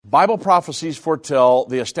Bible prophecies foretell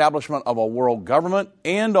the establishment of a world government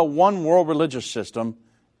and a one world religious system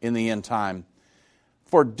in the end time.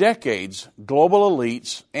 For decades, global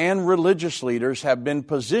elites and religious leaders have been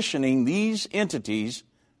positioning these entities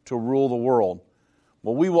to rule the world.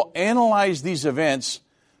 Well, we will analyze these events,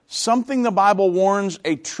 something the Bible warns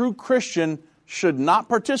a true Christian should not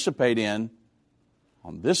participate in,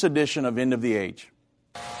 on this edition of End of the Age.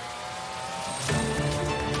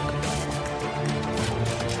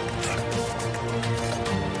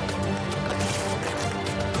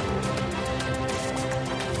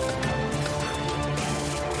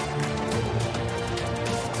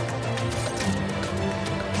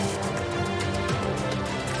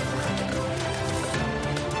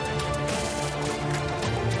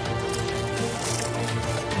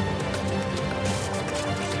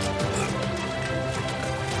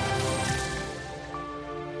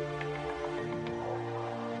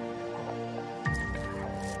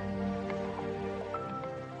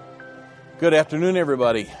 Good afternoon,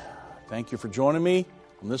 everybody. Thank you for joining me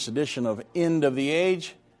on this edition of End of the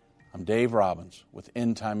Age. I'm Dave Robbins with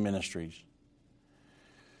End Time Ministries.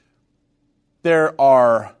 The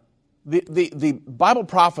Bible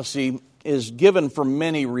prophecy is given for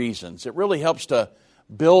many reasons. It really helps to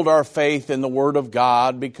build our faith in the Word of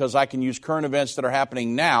God, because I can use current events that are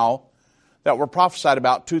happening now that were prophesied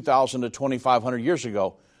about 2,000 to 2,500 years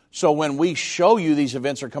ago. So when we show you these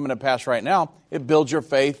events are coming to pass right now, it builds your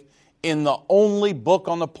faith in the only book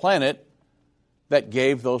on the planet that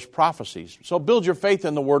gave those prophecies. So build your faith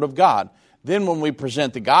in the Word of God. Then when we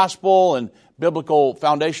present the gospel and biblical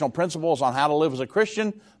foundational principles on how to live as a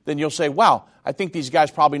Christian, then you'll say, wow, I think these guys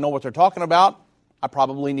probably know what they're talking about. I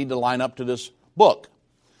probably need to line up to this book.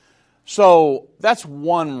 So that's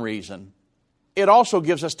one reason. It also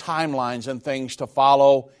gives us timelines and things to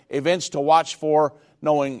follow, events to watch for,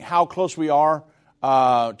 knowing how close we are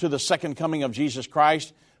to the second coming of Jesus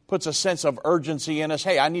Christ. Puts a sense of urgency in us.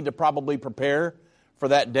 Hey, I need to probably prepare for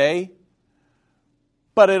that day.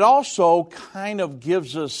 But it also kind of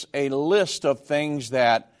gives us a list of things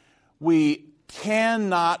that we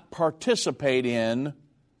cannot participate in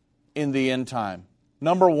the end time.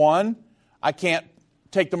 Number one, I can't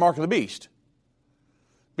take the mark of the beast,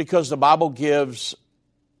 because the Bible gives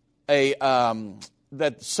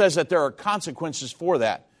that says that there are consequences for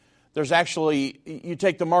that. There's actually, you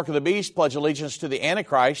take the mark of the beast, pledge allegiance to the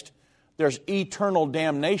Antichrist, there's eternal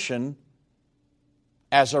damnation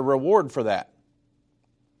as a reward for that.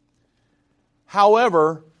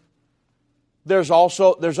 However, there's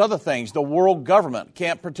other things. The world government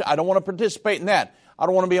I don't want to participate in that. I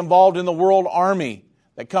don't want to be involved in the world army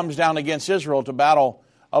that comes down against Israel to battle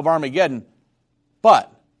of Armageddon. But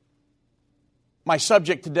my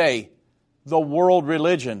subject today, the world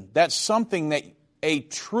religion, that's something that a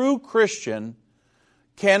true Christian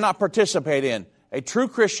cannot participate in. A true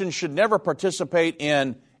Christian should never participate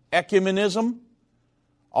in ecumenism.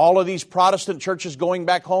 All of these Protestant churches going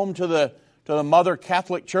back home to the Mother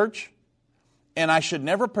Catholic Church. And I should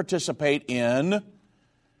never participate in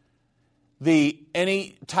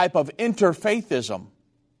any type of interfaithism,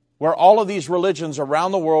 where all of these religions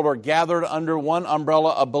around the world are gathered under one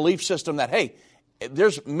umbrella, a belief system that, hey,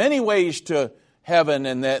 there's many ways to heaven,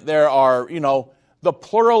 and that there are, the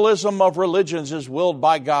pluralism of religions is willed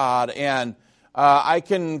by God, and I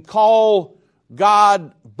can call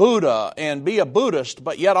God Buddha and be a Buddhist,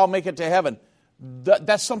 but yet I'll make it to heaven.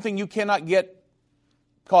 That's something you cannot get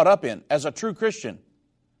caught up in as a true Christian,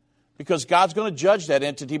 because God's going to judge that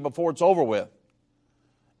entity before it's over with.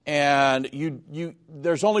 And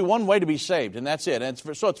there's only one way to be saved, and that's it. And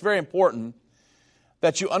so it's very important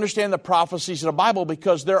that you understand the prophecies of the Bible,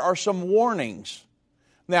 because there are some warnings.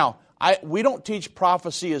 Now, we don't teach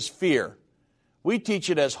prophecy as fear. We teach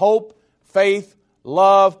it as hope, faith,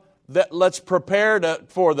 love, that let's prepare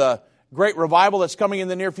for the great revival that's coming in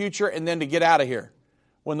the near future, and then to get out of here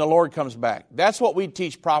when the Lord comes back. That's what we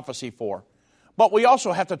teach prophecy for. But we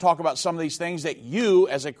also have to talk about some of these things that you,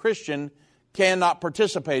 as a Christian, cannot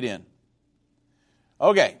participate in.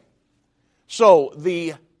 Okay, so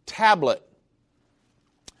the tablet.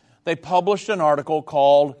 They published an article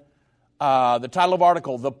called, the title of the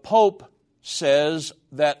article, "The Pope Says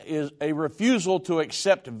That is a Refusal to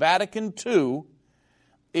Accept Vatican II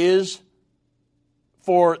is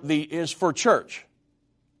for church."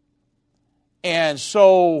 And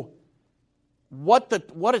so what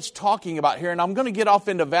it's talking about here, and I'm going to get off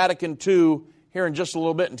into Vatican II here in just a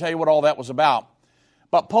little bit and tell you what all that was about.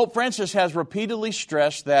 But Pope Francis has repeatedly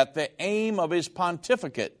stressed that the aim of his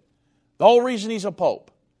pontificate, the whole reason he's a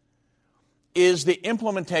pope, is the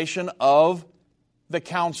implementation of the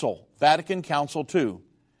council, Vatican Council II.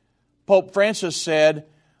 Pope Francis said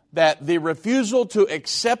that the refusal to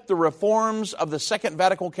accept the reforms of the Second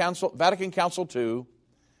Vatican Council II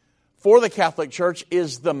for the Catholic Church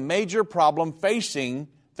is the major problem facing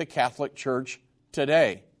the Catholic Church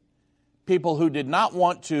today. People who did not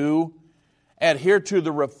want to adhere to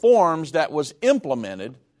the reforms that was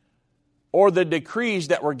implemented or the decrees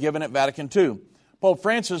that were given at Vatican II. Pope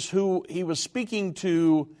Francis, who he was speaking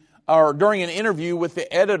to, or during an interview with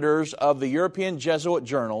the editors of the European Jesuit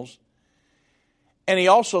journals, and he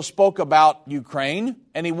also spoke about Ukraine,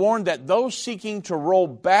 and he warned that those seeking to roll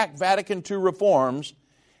back Vatican II reforms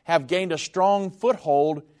have gained a strong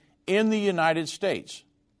foothold in the United States.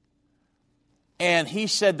 And he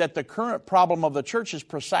said that the current problem of the church is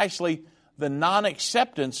precisely the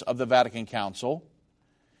non-acceptance of the Vatican Council,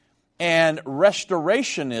 and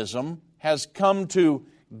restorationism has come to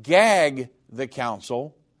gag the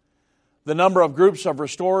council. The number of groups of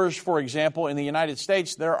restorers, for example, in the United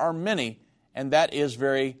States, there are many, and that is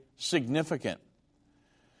very significant.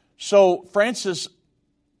 So Francis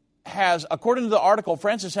has, according to the article,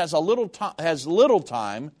 Francis has little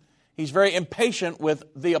time. He's very impatient with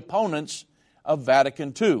the opponents of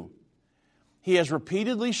Vatican II. He has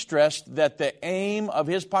repeatedly stressed that the aim of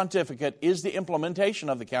his pontificate is the implementation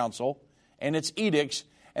of the council and its edicts,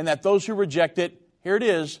 and that those who reject it, here it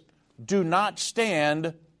is, do not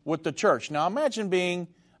stand with the church. Now imagine being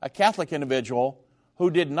a Catholic individual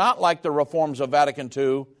who did not like the reforms of Vatican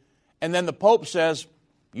II, and then the Pope says,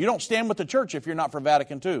 you don't stand with the church if you're not for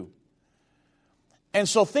Vatican II. And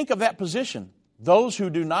so think of that position. Those who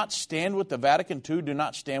do not stand with the Vatican II do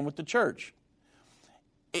not stand with the church.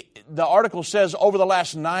 The article says over the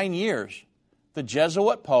last 9 years, the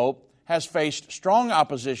Jesuit Pope has faced strong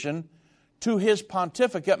opposition to his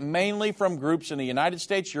pontificate, mainly from groups in the United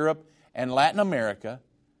States, Europe, and Latin America.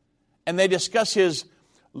 And they discuss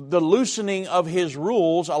the loosening of his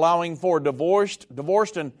rules, allowing for divorced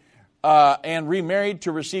and remarried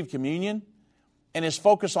to receive communion, and his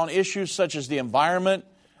focus on issues such as the environment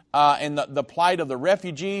and the plight of the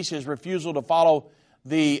refugees, his refusal to follow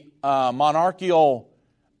the monarchical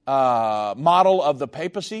model of the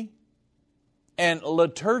papacy. And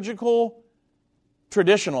liturgical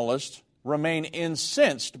traditionalists remain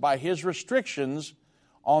incensed by his restrictions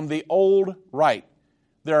on the old rite.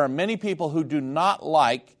 There are many people who do not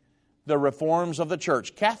like the reforms of the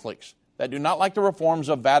church, Catholics, that do not like the reforms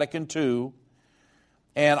of Vatican II.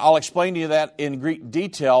 And I'll explain to you that in great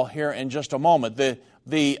detail here in just a moment. The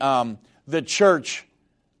church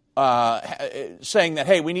saying that,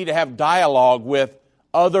 hey, we need to have dialogue with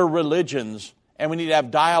other religions, and we need to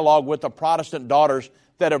have dialogue with the Protestant daughters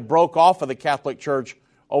that have broke off of the Catholic Church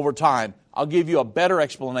over time. I'll give you a better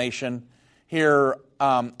explanation here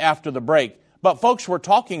after the break. But folks, we're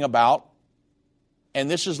talking about,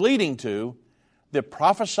 and this is leading to, the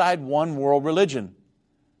prophesied one world religion.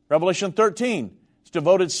 Revelation 13 is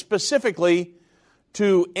devoted specifically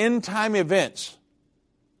to end time events.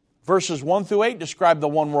 Verses 1 through 8 describe the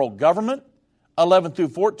one world government. 11 through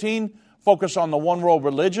 14 focus on the one world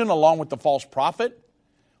religion along with the false prophet.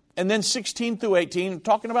 And then 16 through 18,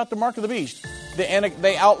 talking about the mark of the beast.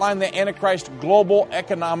 They outline the Antichrist global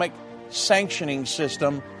economic sanctioning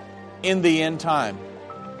system in the end time.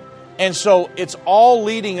 And so it's all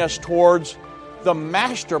leading us towards the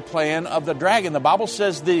master plan of the dragon. The Bible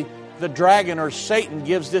says the dragon, or Satan,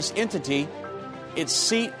 gives this entity its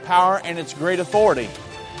seat, power, and its great authority.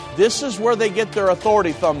 This is where they get their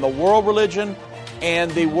authority from. The world religion and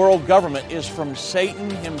the world government is from Satan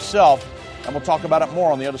himself. And we'll talk about it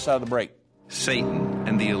more on the other side of the break. Satan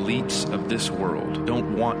and the elites of this world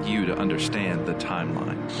don't want you to understand the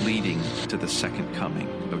timeline leading to the second coming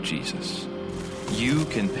of Jesus. You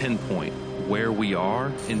can pinpoint where we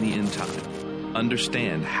are in the end time,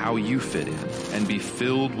 understand how you fit in, and be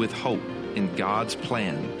filled with hope in God's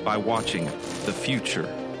plan by watching The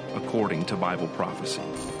Future According to Bible Prophecy.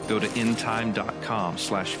 Go to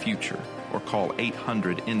endtime.com/future or call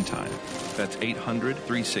 800-END-TIME. That's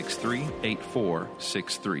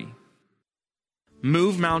 800-363-8463.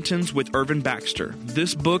 Move Mountains with Irvin Baxter.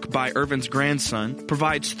 This book by Irvin's grandson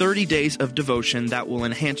provides 30 days of devotion that will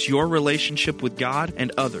enhance your relationship with God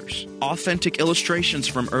and others. Authentic illustrations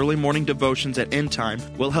from early morning devotions at End Time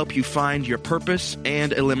will help you find your purpose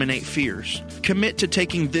and eliminate fears. Commit to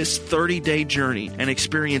taking this 30-day journey and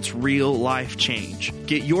experience real life change.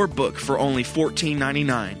 Get your book for only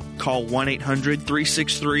 $14.99. Call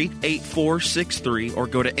 1-800-363-8463 or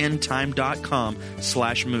go to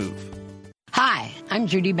endtime.com/move. Hi, I'm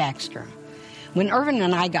Judy Baxter. When Irvin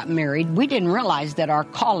and I got married, we didn't realize that our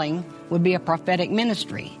calling would be a prophetic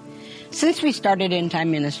ministry. Since we started End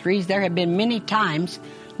Time Ministries, there have been many times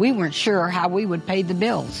we weren't sure how we would pay the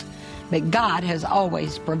bills. but God has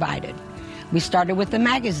always provided. We started with the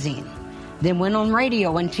magazine, then went on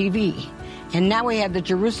radio and TV, and now we have the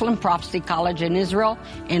Jerusalem Prophecy College in Israel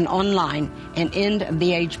and online and End of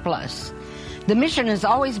the Age Plus. The mission has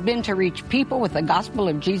always been to reach people with the gospel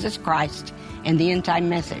of Jesus Christ and the end-time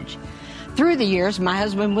message. Through the years, my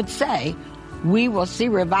husband would say, we will see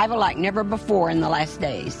revival like never before in the last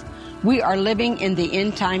days. We are living in the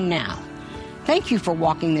end time now. Thank you for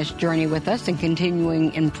walking this journey with us and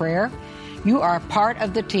continuing in prayer. You are a part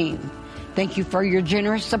of the team. Thank you for your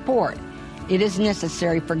generous support. It is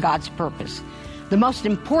necessary for God's purpose. The most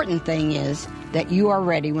important thing is that you are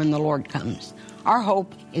ready when the Lord comes. Our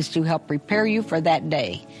hope is to help prepare you for that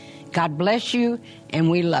day. God bless you, and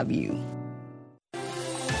we love you.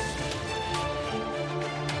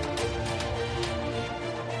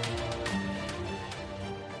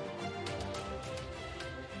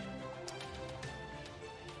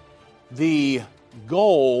 The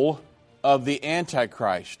goal of the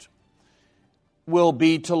Antichrist will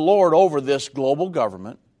be to lord over this global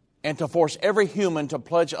government and to force every human to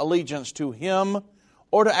pledge allegiance to him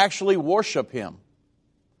or to actually worship him.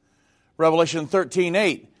 Revelation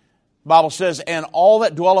 13:8, Bible says, and all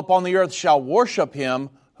that dwell upon the earth shall worship him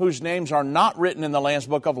whose names are not written in the Lamb's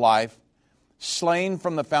book of life, slain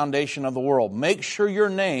from the foundation of the world. Make sure your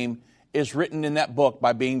name is written in that book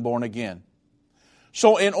by being born again.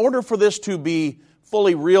 So in order for this to be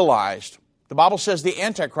fully realized, the Bible says the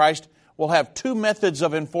Antichrist will have two methods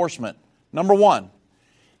of enforcement. Number one,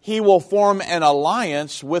 he will form an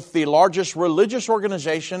alliance with the largest religious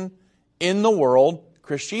organization in the world,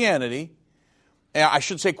 Christianity, I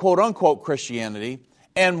should say quote-unquote Christianity,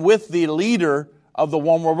 and with the leader of the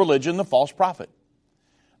one-world religion, the false prophet.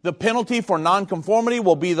 The penalty for nonconformity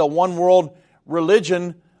will be the one-world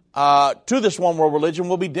religion, to this one-world religion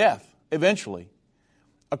will be death, eventually.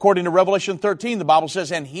 According to Revelation 13, the Bible says,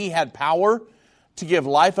 and he had power to give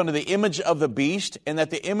life unto the image of the beast, and that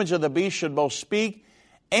the image of the beast should both speak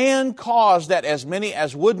and cause that as many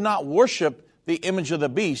as would not worship the image of the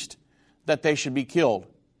beast, that they should be killed.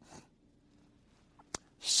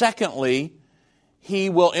 Secondly, he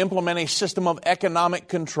will implement a system of economic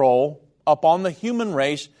control upon the human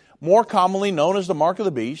race, more commonly known as the mark of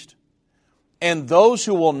the beast, and those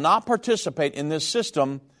who will not participate in this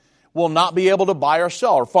system will not be able to buy or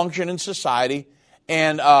sell or function in society,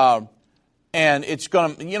 and it's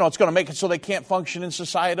going to make it so they can't function in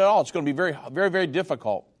society at all. It's going to be very, very, very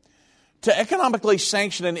difficult. To economically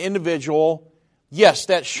sanction an individual, yes,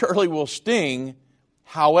 that surely will sting.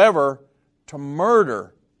 However, to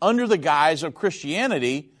murder under the guise of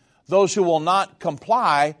Christianity those who will not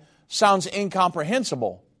comply sounds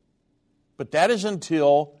incomprehensible. But that is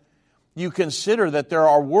until you consider that there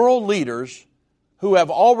are world leaders who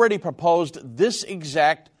have already proposed this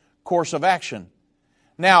exact course of action.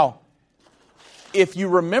 Now, if you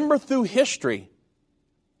remember through history,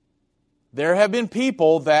 there have been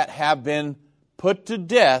people that have been put to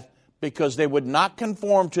death because they would not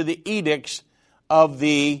conform to the edicts of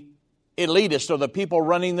the elitists or the people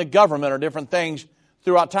running the government or different things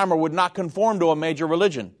throughout time, or would not conform to a major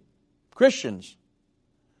religion. Christians.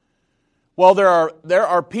 Well, there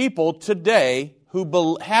are people today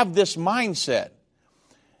who have this mindset.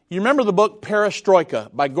 You remember the book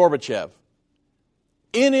Perestroika by Gorbachev?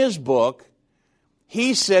 In his book,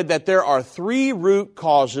 he said that there are three root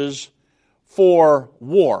causes for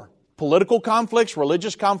war: political conflicts,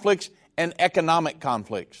 religious conflicts, and economic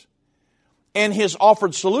conflicts. And his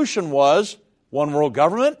offered solution was one world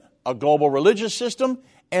government, a global religious system,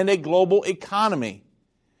 and a global economy.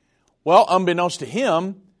 Well, unbeknownst to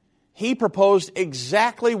him, he proposed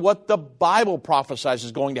exactly what the Bible prophesies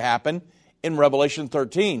is going to happen in Revelation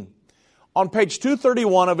 13. On page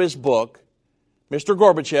 231 of his book, Mr.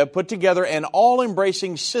 Gorbachev put together an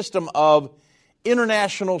all-embracing system of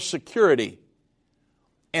international security.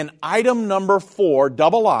 And item number 4,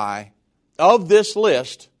 II, of this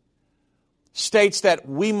list states that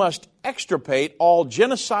we must extirpate all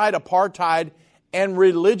genocide, apartheid, and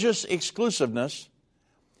religious exclusiveness.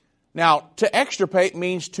 Now, to extirpate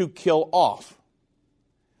means to kill off.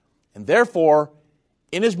 And therefore,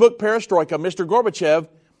 in his book Perestroika, Mr. Gorbachev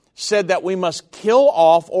said that we must kill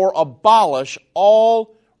off or abolish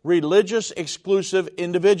all religious exclusive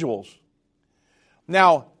individuals.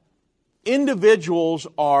 Now, individuals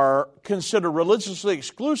are considered religiously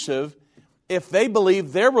exclusive if they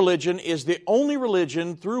believe their religion is the only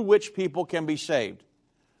religion through which people can be saved.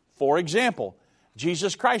 For example,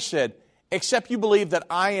 Jesus Christ said, except you believe that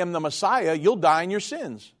I am the Messiah, you'll die in your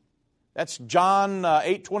sins. That's John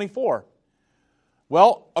 8:24.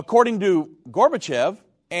 Well, according to Gorbachev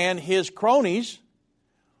and his cronies,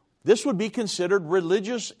 This would be considered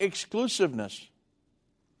religious exclusiveness.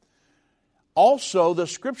 Also, the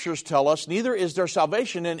Scriptures tell us, neither is there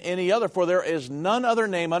salvation in any other, for there is none other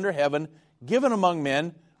name under heaven given among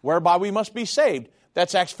men whereby we must be saved.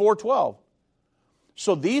 That's Acts 4:12.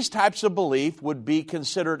 So these types of belief would be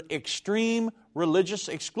considered extreme religious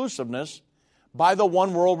exclusiveness by the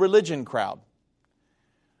one world religion crowd.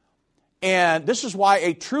 And this is why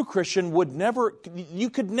a true Christian you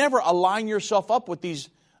could never align yourself up with these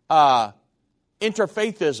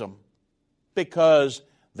interfaithism, because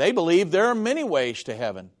they believe there are many ways to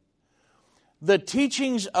heaven. The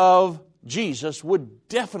teachings of Jesus would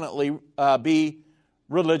definitely be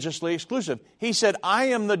religiously exclusive. He said, I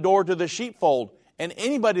am the door to the sheepfold, and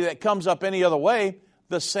anybody that comes up any other way,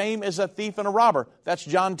 the same is a thief and a robber. That's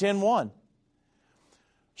John 10:1.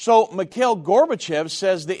 So Mikhail Gorbachev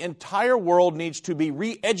says the entire world needs to be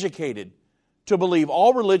re-educated to believe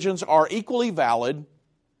all religions are equally valid,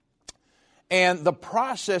 and the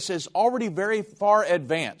process is already very far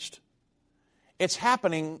advanced. It's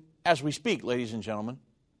happening as we speak, ladies and gentlemen.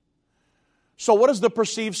 So what is the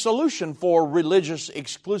perceived solution for religious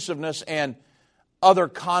exclusiveness and other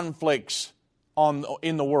conflicts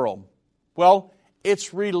in the world? Well,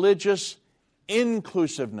 it's religious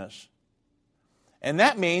inclusiveness. And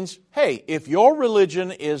that means, hey, if your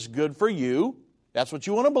religion is good for you, that's what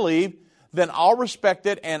you want to believe, then I'll respect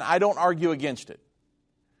it and I don't argue against it.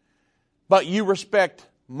 But you respect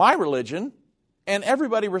my religion, and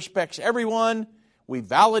everybody respects everyone, we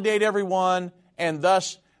validate everyone, and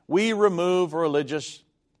thus we remove religious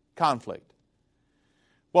conflict.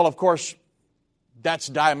 Well, of course, that's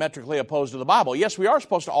diametrically opposed to the Bible. Yes, we are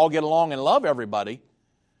supposed to all get along and love everybody,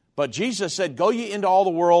 but Jesus said, go ye into all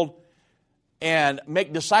the world and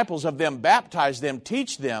make disciples of them, baptize them,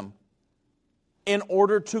 teach them, in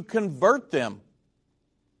order to convert them.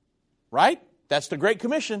 Right? That's the Great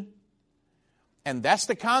Commission. And that's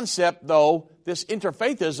the concept, though, this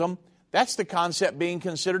interfaithism, that's the concept being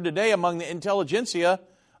considered today among the intelligentsia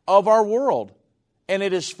of our world. And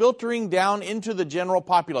it is filtering down into the general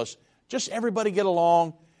populace. Just everybody get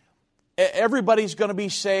along. Everybody's going to be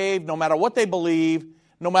saved, no matter what they believe,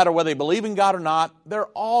 no matter whether they believe in God or not. They're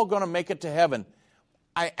all going to make it to heaven.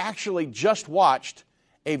 I actually just watched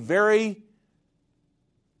a very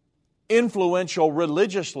influential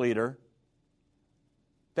religious leader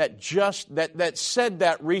that said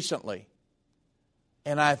that recently.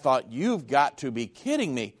 And I thought, you've got to be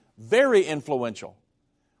kidding me. Very influential.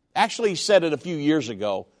 Actually, he said it a few years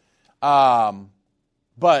ago.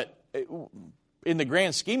 But in the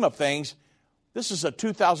grand scheme of things, this is a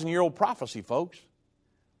 2,000-year-old prophecy, folks.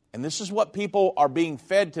 And this is what people are being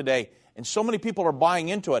fed today. And so many people are buying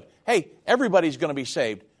into it. Hey, everybody's going to be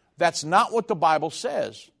saved. That's not what the Bible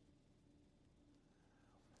says.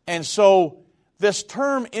 And so this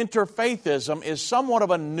term interfaithism is somewhat of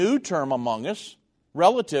a new term among us,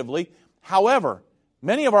 relatively. However,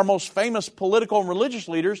 many of our most famous political and religious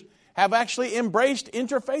leaders have actually embraced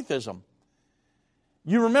interfaithism.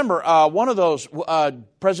 You remember one of those,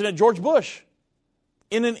 President George Bush,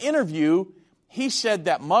 in an interview, he said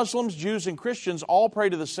that Muslims, Jews, and Christians all pray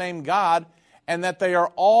to the same God and that they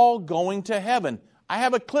are all going to heaven. I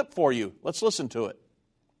have a clip for you. Let's listen to it.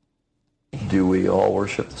 Do we all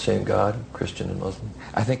worship the same God, Christian and Muslim?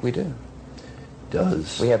 I think we do.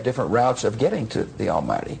 We have different routes of getting to the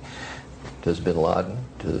Almighty. Does bin Laden,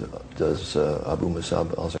 does Abu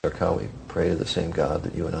Musab al-Zarqawi pray to the same God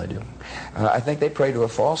that you and I do? I think they pray to a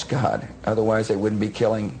false God. Otherwise, they wouldn't be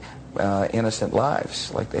killing innocent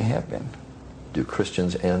lives like they have been. Do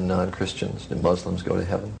Christians and non-Christians, do Muslims go to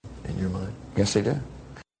heaven, in your mind? Yes, they do.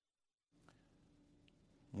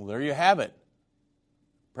 Well, there you have it.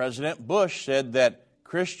 President Bush said that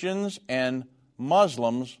Christians and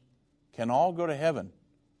Muslims can all go to heaven.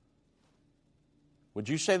 Would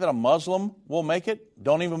you say that a Muslim will make it?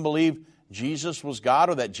 Don't even believe Jesus was God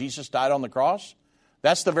or that Jesus died on the cross?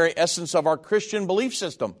 That's the very essence of our Christian belief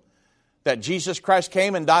system. That Jesus Christ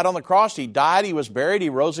came and died on the cross. He died, He was buried, He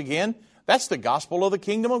rose again. That's the gospel of the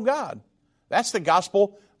kingdom of God. That's the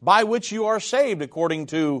gospel by which you are saved, according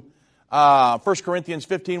to 1 Corinthians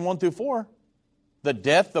 15, 1 through 4. The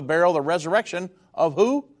death, the burial, the resurrection of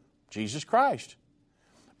who? Jesus Christ.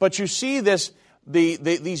 But you see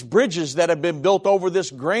these bridges that have been built over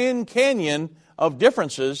this Grand Canyon of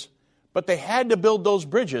differences, but they had to build those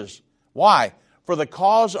bridges. Why? For the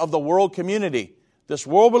cause of the world community. This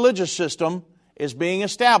world religious system is being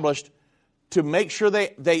established to make sure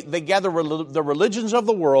they gather the religions of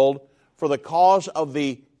the world for the cause of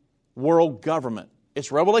the world government.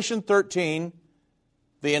 It's Revelation 13.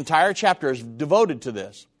 The entire chapter is devoted to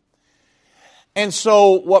this. And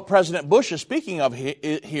so what President Bush is speaking of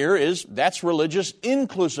here is that's religious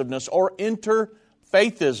inclusiveness or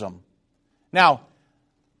interfaithism. Now,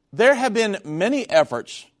 there have been many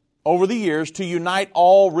efforts over the years to unite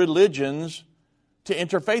all religions to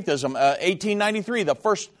interfaithism. 1893, the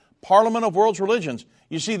first Parliament of World's Religions.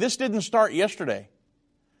 You see, this didn't start yesterday.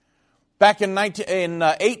 Back in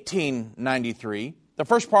 1893, the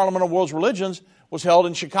first Parliament of World's Religions was held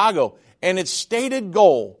in Chicago, and its stated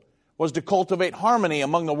goal was to cultivate harmony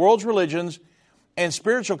among the world's religions and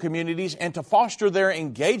spiritual communities and to foster their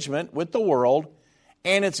engagement with the world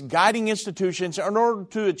and its guiding institutions in order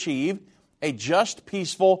to achieve a just,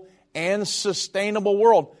 peaceful, and sustainable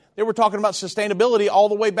world. They were talking about sustainability all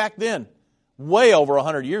the way back then, way over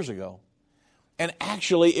 100 years ago. And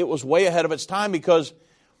actually, it was way ahead of its time because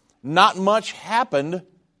not much happened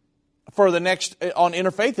on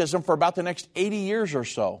interfaithism for about the next 80 years or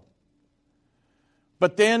so.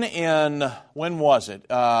 But then when was it?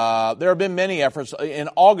 There have been many efforts. In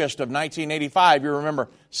August of 1985, you remember,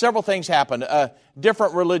 several things happened.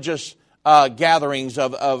 Different religious gatherings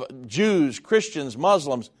of Jews, Christians,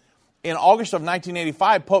 Muslims. In August of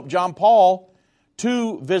 1985, Pope John Paul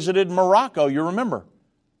II visited Morocco, you remember.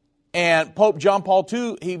 And Pope John Paul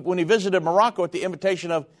II, when he visited Morocco at the invitation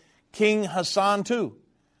of King Hassan II,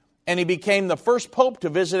 and he became the first pope to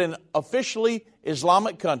visit an officially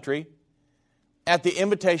Islamic country at the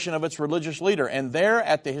invitation of its religious leader. And there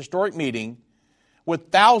at the historic meeting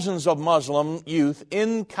with thousands of Muslim youth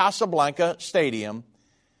in Casablanca Stadium,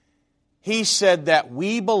 he said that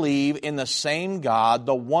we believe in the same God,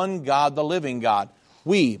 the one God, the living God.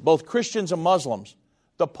 We, both Christians and Muslims.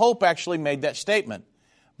 The Pope actually made that statement.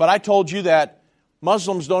 But I told you that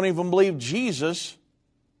Muslims don't even believe Jesus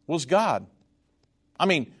was God. I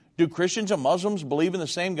mean, do Christians and Muslims believe in the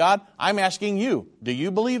same God? I'm asking you, do you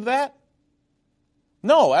believe that?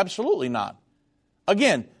 No, absolutely not.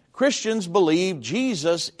 Again, Christians believe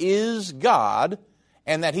Jesus is God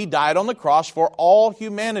and that He died on the cross for all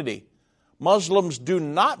humanity. Muslims do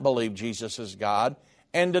not believe Jesus is God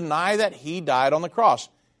and deny that He died on the cross.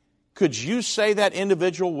 Could you say that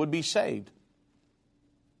individual would be saved?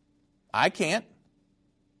 I can't.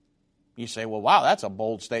 You say, well, wow, that's a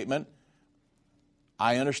bold statement.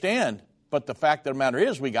 I understand. But the fact of the matter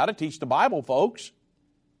is, we got to teach the Bible, folks.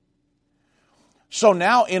 So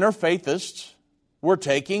now interfaithists were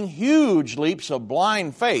taking huge leaps of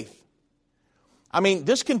blind faith. I mean,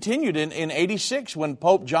 this continued in 86 when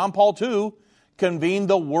Pope John Paul II convened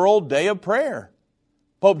the World Day of Prayer.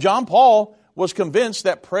 Pope John Paul was convinced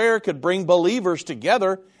that prayer could bring believers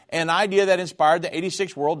together, an idea that inspired the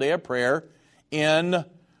 86th World Day of Prayer in,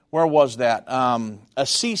 where was that?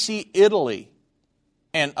 Assisi, Italy.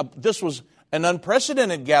 And this was an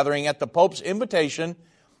unprecedented gathering at the Pope's invitation.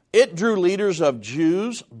 It drew leaders of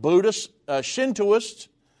Jews, Buddhists, Shintoists,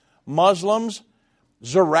 Muslims,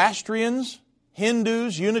 Zoroastrians,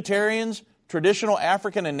 Hindus, Unitarians, traditional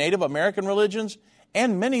African and Native American religions,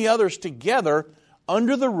 and many others together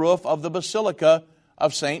under the roof of the Basilica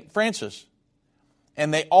of St. Francis.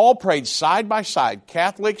 And they all prayed side by side,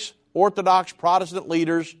 Catholics, Orthodox, Protestant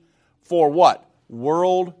leaders, for what?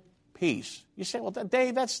 World peace. You say, well,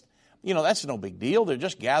 Dave, that's no big deal. They're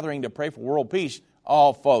just gathering to pray for world peace.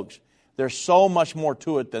 Oh, folks, there's so much more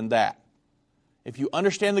to it than that. If you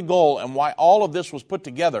understand the goal and why all of this was put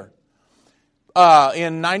together,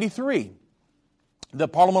 in 93, the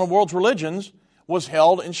Parliament of World's Religions was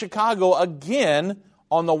held in Chicago again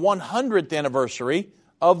on the 100th anniversary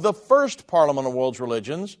of the first Parliament of World's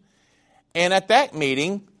Religions. And at that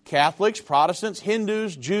meeting, Catholics, Protestants,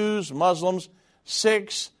 Hindus, Jews, Muslims,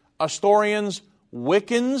 Sikhs, Astorians,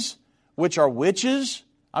 Wiccans, which are witches.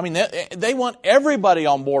 I mean, they want everybody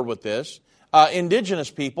on board with this.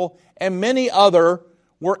 Indigenous people, and many other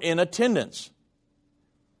were in attendance.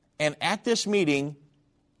 And at this meeting,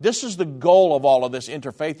 this is the goal of all of this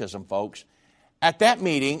interfaithism, folks. At that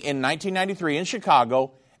meeting in 1993 in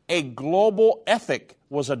Chicago, a global ethic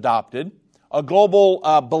was adopted, a global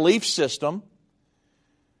belief system.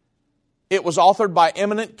 It was authored by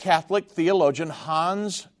eminent Catholic theologian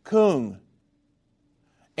Hans Küng.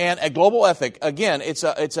 And a global ethic, again, it's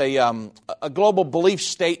a global belief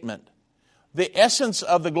statement. The essence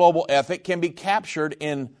of the global ethic can be captured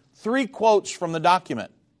in 3 quotes from the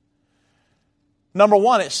document. Number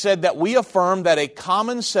 1, it said that we affirm that a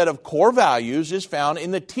common set of core values is found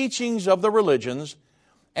in the teachings of the religions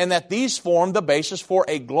and that these form the basis for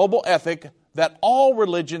a global ethic that all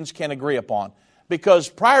religions can agree upon. Because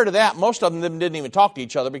prior to that, most of them didn't even talk to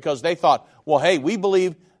each other because they thought, well, hey, we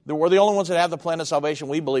believe that we're the only ones that have the plan of salvation.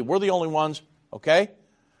 We believe we're the only ones, okay?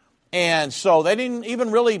 And so they didn't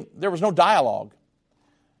even really, there was no dialogue.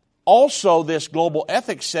 Also, this global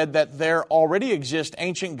ethics said that there already exist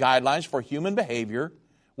ancient guidelines for human behavior,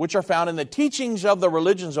 which are found in the teachings of the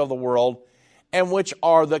religions of the world, and which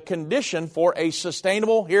are the condition for a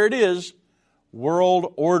sustainable, here it is,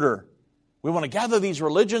 world order. We want to gather these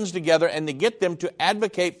religions together and to get them to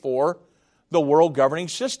advocate for the world governing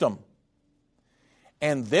system.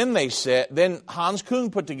 And then then Hans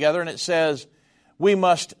Küng put together, and it says, we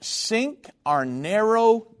must sink our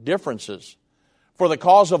narrow differences for the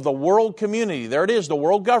cause of the world community. There it is, the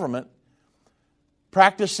world government,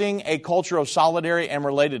 practicing a culture of solidarity and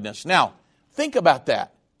relatedness. Now, think about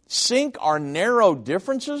that. Sink our narrow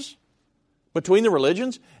differences between the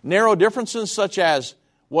religions. Narrow differences such as,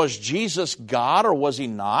 was Jesus God or was he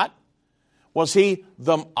not? Was he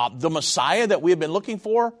the Messiah that we have been looking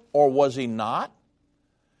for or was he not?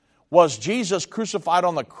 Was Jesus crucified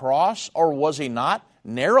on the cross or was he not?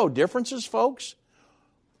 Narrow differences, folks.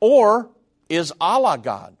 Or is Allah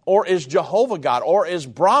God? Or is Jehovah God? Or is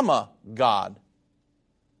Brahma God?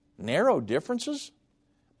 Narrow differences?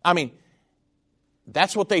 I mean,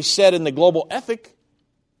 that's what they said in the global ethic.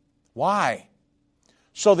 Why?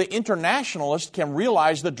 So the internationalist can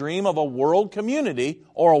realize the dream of a world community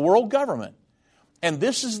or a world government. And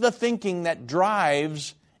this is the thinking that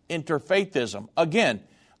drives interfaithism. Again,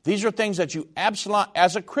 these are things that you absolutely,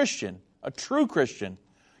 as a Christian, a true Christian,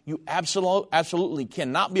 you absolutely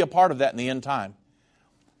cannot be a part of that in the end time.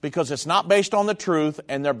 Because it's not based on the truth,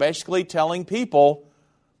 and they're basically telling people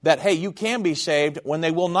that, hey, you can be saved when they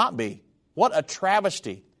will not be. What a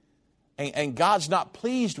travesty. And God's not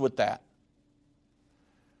pleased with that.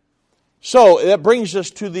 So that brings us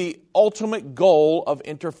to the ultimate goal of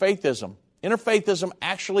interfaithism. Interfaithism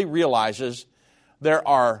actually realizes there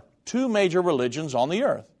are two major religions on the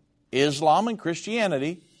earth, Islam and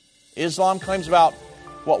Christianity. Islam claims about,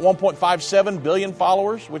 1.57 billion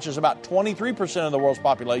followers, which is about 23% of the world's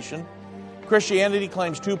population. Christianity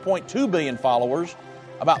claims 2.2 billion followers,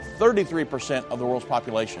 about 33% of the world's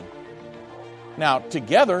population. Now,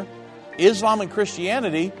 together, Islam and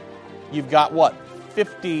Christianity, you've got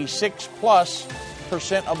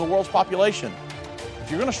 56+% of the world's population.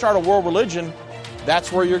 If you're going to start a world religion,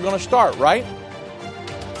 that's where you're going to start, right?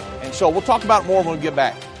 And so we'll talk about it more when we get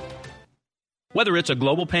back. Whether it's a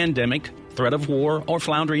global pandemic, threat of war, or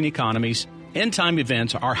floundering economies, end-time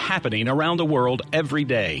events are happening around the world every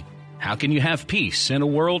day. How can you have peace in a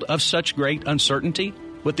world of such great uncertainty?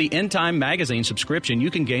 With the End Time magazine subscription,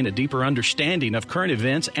 you can gain a deeper understanding of current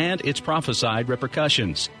events and its prophesied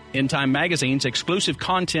repercussions. End Time magazine's exclusive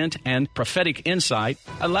content and prophetic insight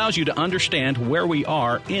allows you to understand where we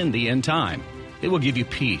are in the end time. It will give you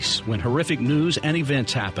peace when horrific news and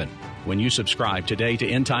events happen. When you subscribe today to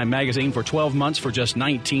End Time magazine for 12 months for just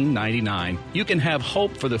 $19.99, you can have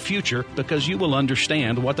hope for the future because you will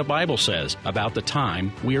understand what the Bible says about the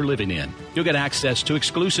time we are living in. You'll get access to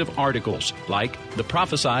exclusive articles like the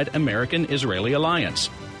prophesied American-Israeli alliance,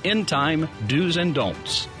 End Time do's and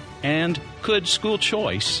don'ts, and could school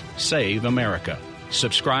choice save America?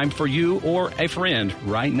 Subscribe for you or a friend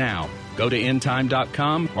right now. Go to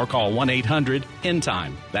endtime.com or call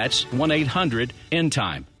 1-800-END-TIME. That's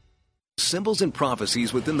 1-800-END-TIME. Symbols and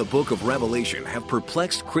prophecies within the book of Revelation have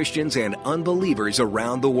perplexed Christians and unbelievers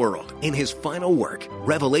around the world. In his final work,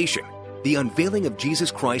 Revelation, The Unveiling of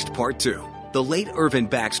Jesus Christ Part 2, the late Irvin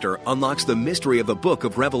Baxter unlocks the mystery of the book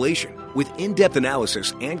of Revelation with in-depth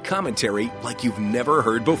analysis and commentary like you've never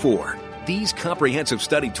heard before. These comprehensive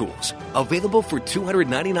study tools, available for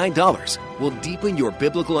 $299, will deepen your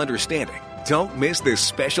biblical understanding. Don't miss this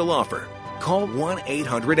special offer. Call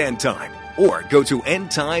 1-800-END-TIME or go to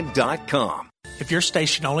endtime.com. If your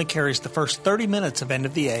station only carries the first 30 minutes of End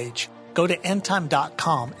of the Age, go to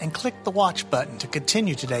endtime.com and click the watch button to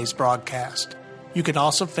continue today's broadcast. You can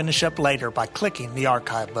also finish up later by clicking the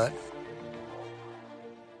archive button.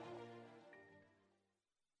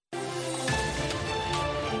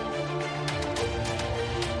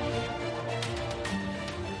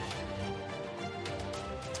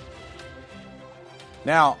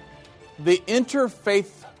 Now, the interfaith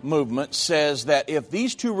movement says that if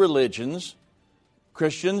these two religions,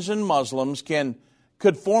 Christians and Muslims,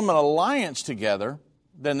 could form an alliance together,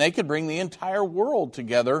 then they could bring the entire world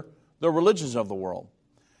together, the religions of the world.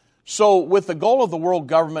 So with the goal of the world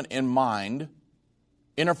government in mind,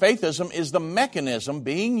 interfaithism is the mechanism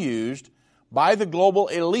being used by the global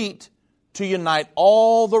elite to unite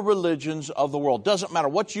all the religions of the world. Doesn't matter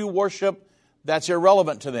what you worship, that's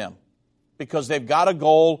irrelevant to them because they've got a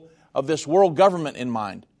goal of this world government in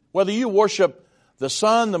mind. Whether you worship the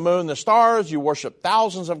sun, the moon, the stars, you worship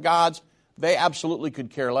thousands of gods, they absolutely could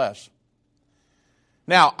care less.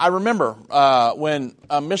 Now, I remember when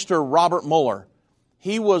Mr. Robert Mueller,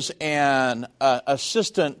 He was an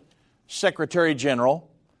assistant secretary general.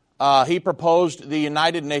 He proposed the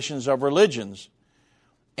United Nations of Religions.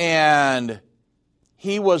 And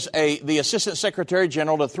he was the assistant secretary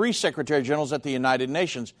general to 3 secretary generals at the United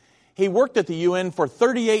Nations. He worked at the UN for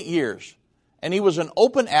 38 years. And he was an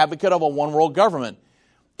open advocate of a one-world government.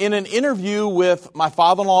 In an interview with my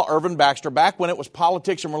father-in-law, Irvin Baxter, back when it was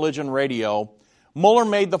Politics and Religion Radio, Muller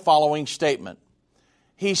made the following statement.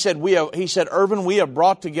 He said, Irvin, we have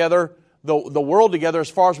brought together the world together as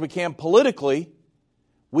far as we can politically.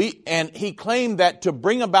 And he claimed that to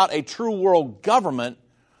bring about a true world government,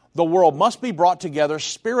 the world must be brought together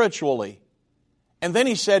spiritually. And then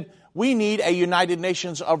he said, we need a United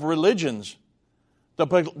Nations of religions.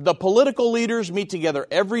 The political leaders meet together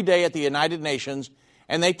every day at the United Nations,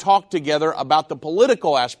 and they talk together about the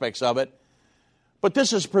political aspects of it. But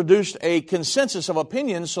this has produced a consensus of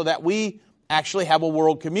opinions so that we actually have a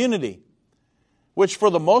world community, which for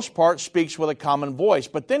the most part speaks with a common voice.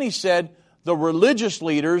 But then he said the religious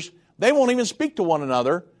leaders, they won't even speak to one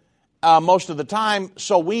another most of the time,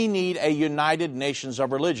 so we need a United Nations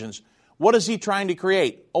of religions. What is he trying to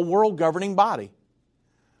create? A world governing body.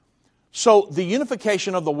 So the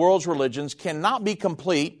unification of the world's religions cannot be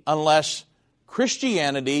complete unless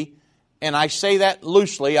Christianity, and I say that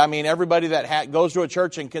loosely, I mean everybody that goes to a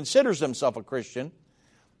church and considers themselves a Christian,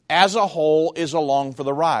 as a whole is along for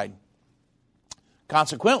the ride.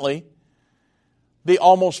 Consequently, the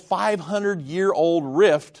almost 500-year-old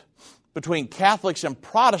rift between Catholics and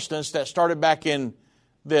Protestants that started back in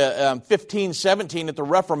the 1517 at the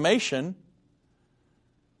Reformation,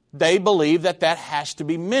 they believe that has to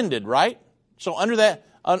be mended, right? So under this,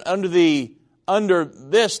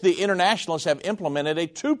 the internationalists have implemented a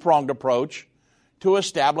 2-pronged approach to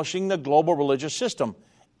establishing the global religious system: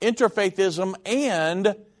 interfaithism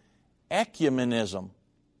and ecumenism.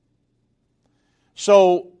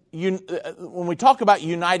 So when we talk about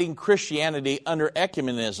uniting Christianity under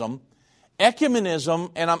ecumenism,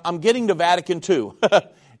 and I'm getting to Vatican II.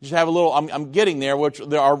 Just have a little. I'm getting there, which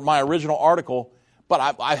there are my original article.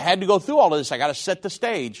 But I had to go through all of this. I got to set the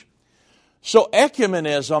stage. So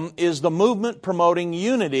ecumenism is the movement promoting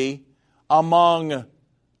unity among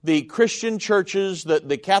the Christian churches,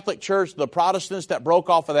 the Catholic Church, the Protestants that broke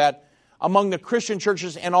off of that, among the Christian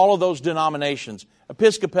churches and all of those denominations: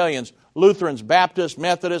 Episcopalians, Lutherans, Baptists,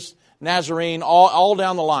 Methodists, Nazarene, all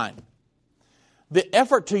down the line. The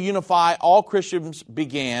effort to unify all Christians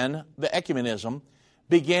the ecumenism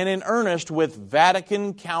began in earnest with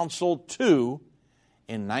Vatican Council II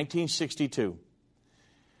in 1962.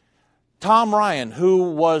 Tom Ryan,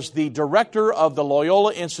 who was the director of the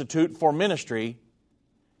Loyola Institute for Ministry,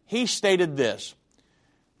 he stated this: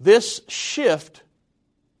 this shift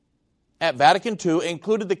at Vatican II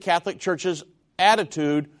included the Catholic Church's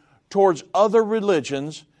attitude towards other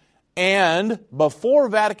religions, and before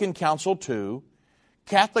Vatican Council II,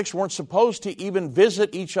 Catholics weren't supposed to even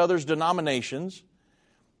visit each other's denominations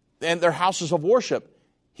and their houses of worship.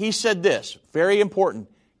 He said this, very important: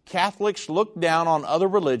 Catholics looked down on other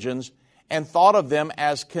religions and thought of them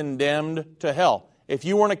as condemned to hell. If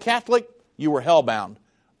you weren't a Catholic, you were hellbound,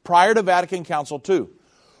 prior to Vatican Council II.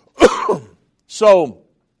 So,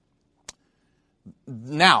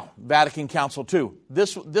 now, Vatican Council II.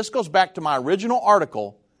 This goes back to my original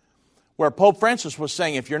article where Pope Francis was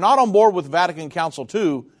saying, if you're not on board with Vatican Council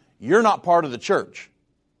II, you're not part of the church.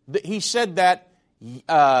 He said that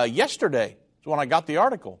yesterday when I got the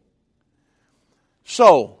article.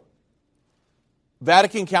 So,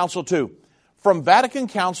 Vatican Council II. From Vatican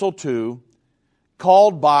Council II,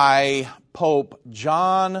 called by Pope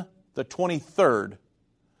John the 23rd,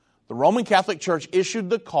 the Roman Catholic Church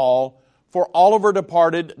issued the call for all of her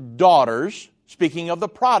departed daughters, speaking of the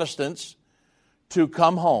Protestants, to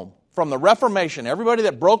come home. From the Reformation, everybody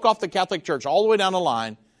that broke off the Catholic Church all the way down the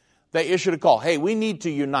line, they issued a call. Hey, we need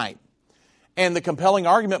to unite. And the compelling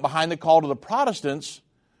argument behind the call to the Protestants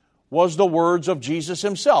was the words of Jesus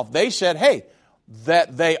himself. They said, hey,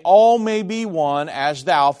 that they all may be one, as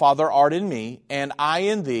thou, Father, art in me, and I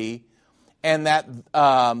in thee, and that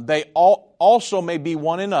they all also may be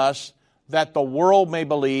one in us, that the world may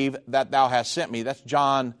believe that thou hast sent me. That's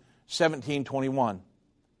John 17:21.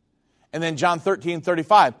 And then John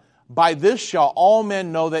 13:35. By this shall all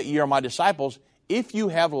men know that ye are my disciples, if you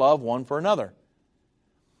have love one for another.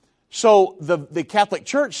 So the Catholic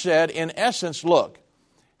Church said, in essence, look,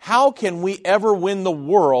 how can we ever win the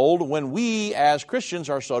world when we as Christians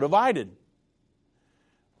are so divided?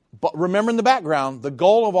 But remember in the background, the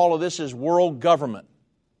goal of all of this is world government.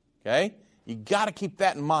 Okay? You got to keep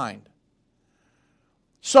that in mind.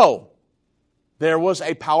 So, there was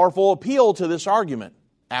a powerful appeal to this argument.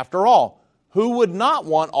 After all, who would not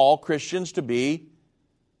want all Christians to be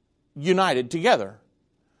united together.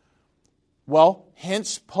 Well,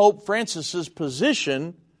 hence Pope Francis's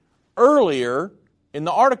position earlier in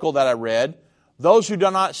the article that I read, those who do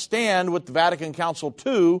not stand with the Vatican Council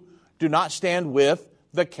II do not stand with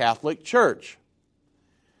the Catholic Church.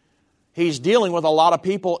 He's dealing with a lot of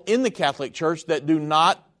people in the Catholic Church that do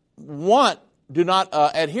not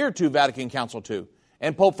adhere to Vatican Council II.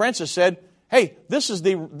 And Pope Francis said, hey, this is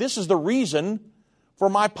the reason for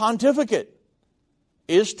my pontificate,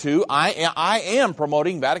 is I am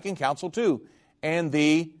promoting Vatican Council II and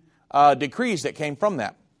the decrees that came from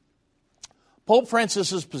that. Pope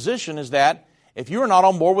Francis's position is that if you are not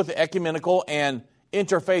on board with the ecumenical and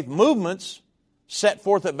interfaith movements set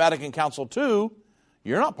forth at Vatican Council II,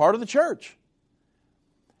 you're not part of the church.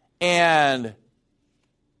 And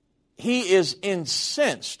he is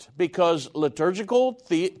incensed because liturgical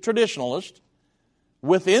traditionalists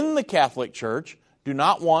within the Catholic Church do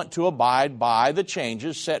not want to abide by the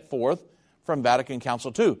changes set forth from Vatican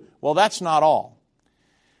Council II. Well, that's not all.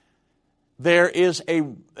 There is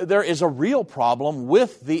a real problem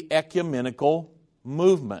with the ecumenical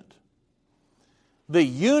movement. The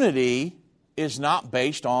unity is not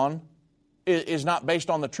based on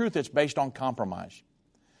the truth, it's based on compromise.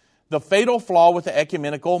 The fatal flaw with the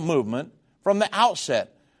ecumenical movement from the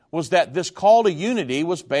outset was that this call to unity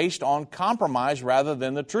was based on compromise rather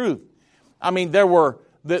than the truth. I mean, there were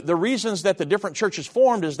the reasons that the different churches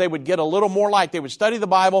formed is they would get a little more light. They would study the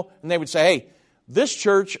Bible and they would say, hey, this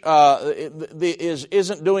church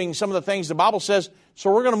isn't doing some of the things the Bible says,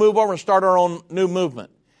 so we're going to move over and start our own new movement.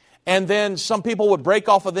 And then some people would break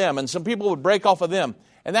off of them, and some people would break off of them.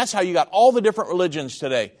 And that's how you got all the different religions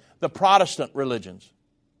today, the Protestant religions.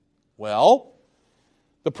 Well,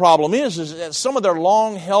 the problem is that some of their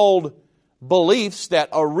long-held beliefs that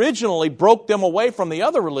originally broke them away from the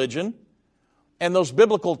other religion and those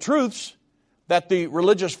biblical truths that our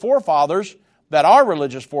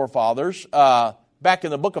religious forefathers, back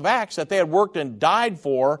in the book of Acts, that they had worked and died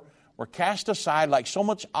for, were cast aside like so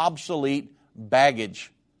much obsolete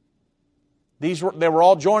baggage. They were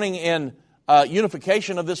all joining in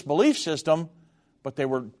unification of this belief system, but they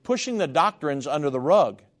were pushing the doctrines under the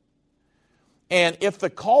rug. And if the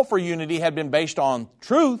call for unity had been based on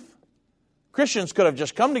truth, Christians could have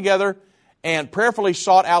just come together and prayerfully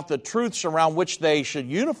sought out the truths around which they should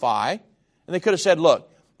unify. And they could have said, look,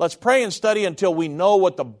 let's pray and study until we know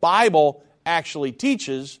what the Bible actually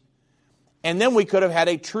teaches. And then we could have had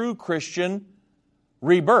a true Christian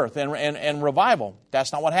rebirth and revival.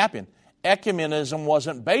 That's not what happened. Ecumenism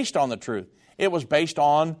wasn't based on the truth. It was based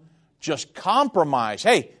on just compromise.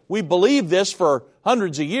 Hey, we believe this for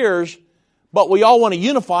hundreds of years, but we all want to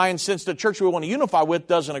unify, and since the church we want to unify with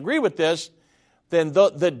doesn't agree with this, then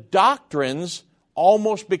the doctrines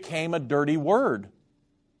almost became a dirty word.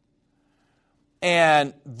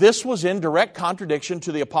 And this was in direct contradiction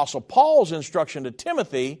to the Apostle Paul's instruction to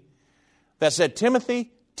Timothy that said,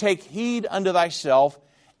 Timothy, take heed unto thyself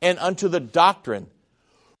and unto the doctrine.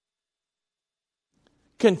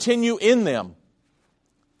 Continue in them.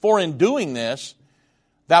 For in doing this,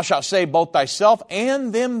 thou shalt save both thyself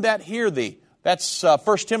and them that hear thee. That's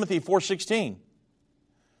 1 Timothy 4:16.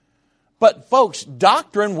 But folks,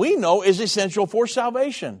 doctrine we know is essential for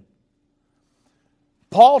salvation.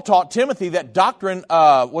 Paul taught Timothy that doctrine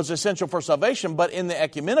was essential for salvation, but in the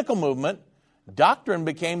ecumenical movement, doctrine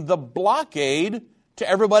became the blockade to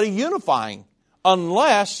everybody unifying,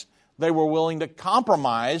 unless they were willing to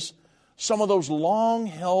compromise some of those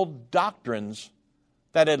long-held doctrines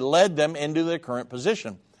that had led them into their current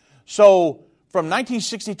position. So, from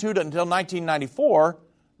 1962 until 1994,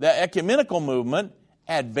 the ecumenical movement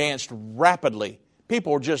advanced rapidly.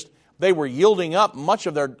 People were yielding up much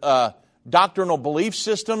of their doctrinal belief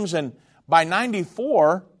systems, and by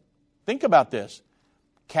 94, think about this,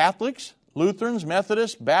 Catholics, Lutherans,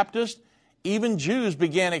 Methodists, Baptists, even Jews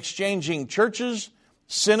began exchanging churches,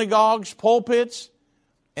 synagogues, pulpits,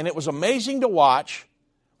 and it was amazing to watch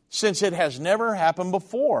since it has never happened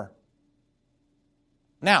before.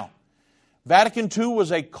 Now, Vatican II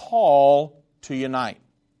was a call to unite.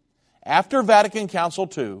 After Vatican Council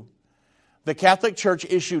II, the Catholic Church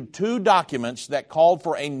issued 2 documents that called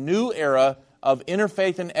for a new era of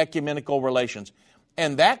interfaith and ecumenical relations.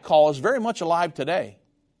 And that call is very much alive today.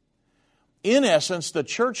 In essence, the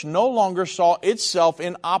church no longer saw itself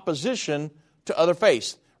in opposition to other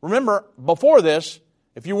faiths. Remember, before this,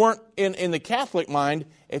 if you weren't in the Catholic mind,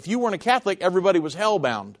 if you weren't a Catholic, everybody was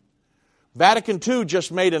hellbound. Vatican II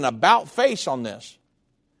just made an about face on this.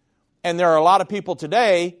 And there are a lot of people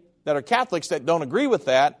today that are Catholics that don't agree with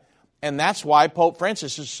that, and that's why Pope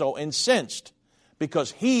Francis is so incensed.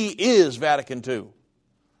 because he is Vatican II.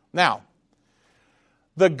 Now,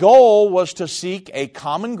 the goal was to seek a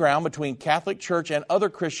common ground between Catholic Church and other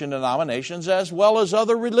Christian denominations as well as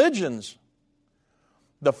other religions.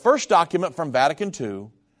 The first document from Vatican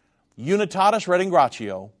II, Unitatis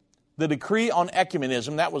Redingratio, the Decree on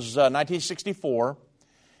Ecumenism, that was 1964,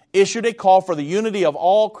 issued a call for the unity of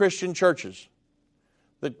all Christian churches.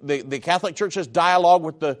 The Catholic Church's dialogue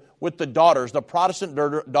with the daughters, the Protestant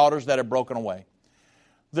daughters that had broken away.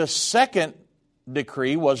 The second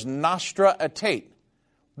decree was Nostra Aetate,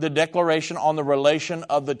 the declaration on the relation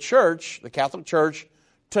of the Church, the Catholic Church,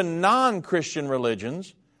 to non-Christian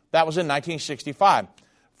religions. That was in 1965.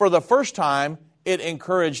 For the first time, it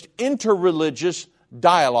encouraged interreligious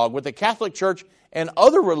dialogue with the Catholic Church and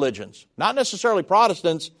other religions, not necessarily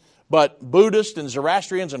Protestants, but Buddhists and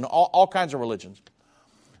Zoroastrians and all kinds of religions.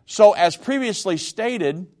 So as I previously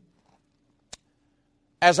stated,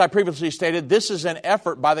 this is an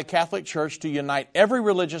effort by the Catholic Church to unite every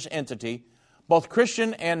religious entity, both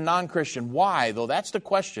Christian and non-Christian. Why, though? That's the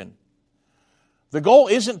question. The goal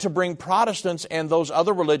isn't to bring Protestants and those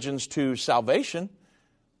other religions to salvation.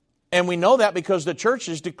 And we know that because the Church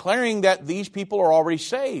is declaring that these people are already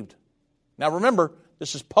saved. Now remember,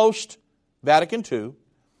 this is post-Vatican II.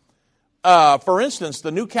 For instance,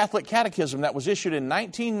 the New Catholic Catechism that was issued in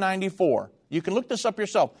 1994. You can look this up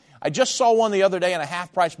yourself. I just saw one the other day in a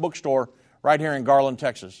half-price bookstore right here in Garland,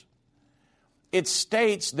 Texas. It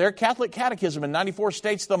states, their Catholic Catechism in 94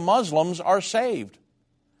 states the Muslims are saved.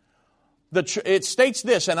 It states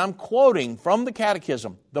this, and I'm quoting from the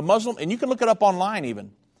Catechism, the Muslim, and you can look it up online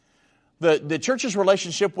even. The Church's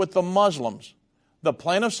relationship with the Muslims. The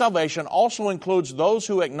plan of salvation also includes those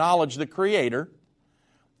who acknowledge the Creator,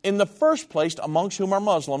 in the first place amongst whom are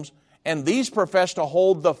Muslims, and these profess to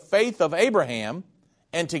hold the faith of Abraham,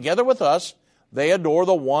 and together with us, they adore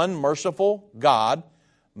the one merciful God,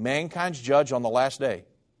 mankind's judge on the last day.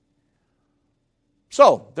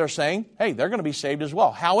 So, they're saying, hey, they're going to be saved as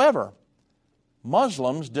well. However,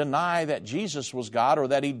 Muslims deny that Jesus was God or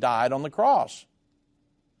that He died on the cross.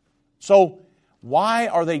 So, why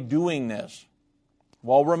are they doing this?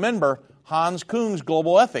 Well, remember Hans Kung's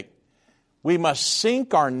global ethic. We must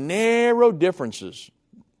sink our narrow differences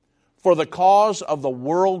for the cause of the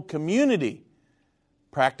world community,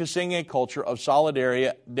 practicing a culture of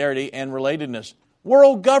solidarity and relatedness.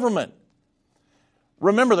 World government.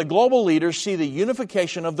 Remember, the global leaders see the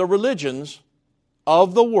unification of the religions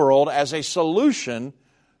of the world as a solution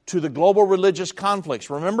to the global religious conflicts.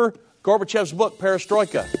 Remember Gorbachev's book,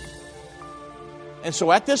 Perestroika. And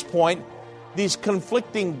so at this point, these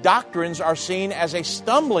conflicting doctrines are seen as a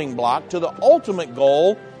stumbling block to the ultimate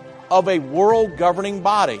goal of a world governing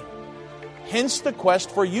body. Hence the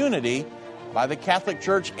quest for unity by the Catholic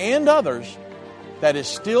Church and others that is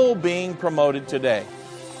still being promoted today.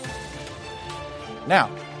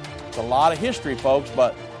 Now, it's a lot of history, folks,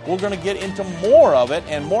 but we're going to get into more of it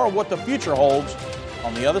and more of what the future holds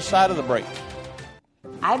on the other side of the break.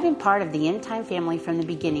 I've been part of the End Time family from the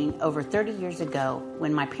beginning over 30 years ago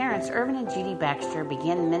when my parents, Irvin and Judy Baxter,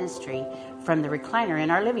 began ministry from the recliner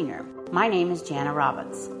in our living room. My name is Jana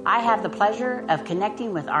Roberts. I have the pleasure of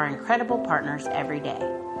connecting with our incredible partners every day.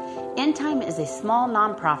 End Time is a small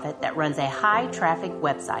nonprofit that runs a high-traffic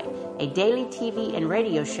website, a daily TV and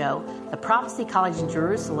radio show, the Prophecy College in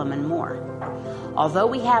Jerusalem, and more. Although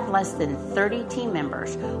we have less than 30 team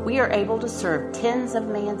members, we are able to serve tens of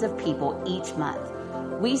millions of people each month.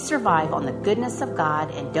 We survive on the goodness of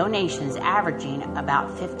God and donations averaging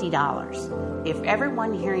about $50. If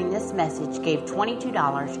everyone hearing this message gave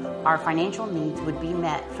 $22, our financial needs would be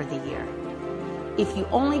met for the year. If you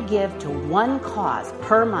only give to one cause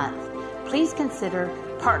per month, please consider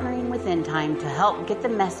partnering with End Time to help get the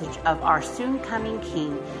message of our soon-coming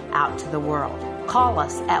King out to the world. Call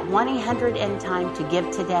us at 1-800-END-TIME to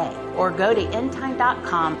give today, or go to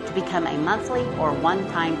endtime.com to become a monthly or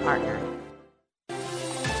one-time partner.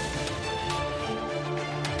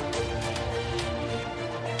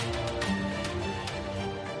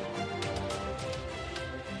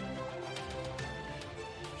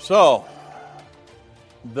 So,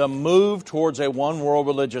 the move towards a one-world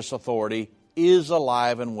religious authority is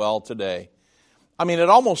alive and well today. I mean, it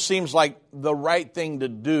almost seems like the right thing to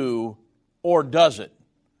do, or does it?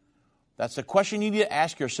 That's the question you need to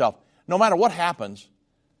ask yourself. No matter what happens,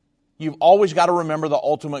 you've always got to remember the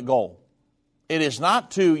ultimate goal. It is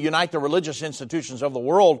not to unite the religious institutions of the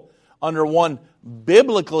world under one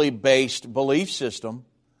biblically based belief system,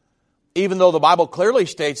 even though the Bible clearly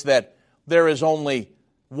states that there is only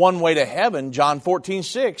one way to heaven. John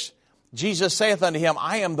 14:6, Jesus saith unto him,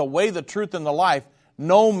 I am the way, the truth, and the life.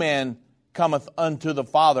 No man cometh unto the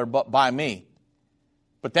Father but by me.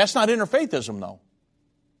 But that's not interfaithism, though.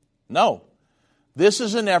 No. This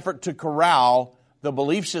is an effort to corral the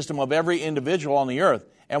belief system of every individual on the earth.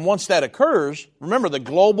 And once that occurs, remember the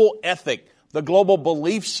global ethic, the global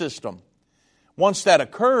belief system. Once that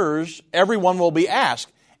occurs, everyone will be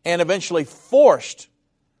asked and eventually forced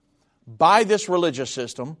by this religious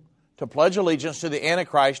system to pledge allegiance to the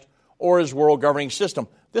Antichrist or his world governing system.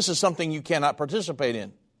 This is something you cannot participate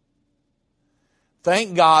in.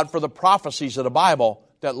 Thank God for the prophecies of the Bible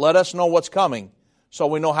that let us know what's coming so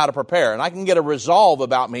we know how to prepare. And I can get a resolve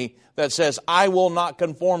about me that says, I will not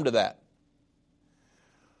conform to that.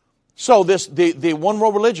 So the one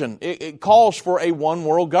world religion, it calls for a one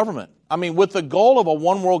world government. I mean, with the goal of a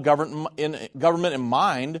one world government in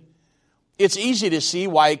mind, it's easy to see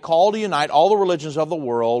why a call to unite all the religions of the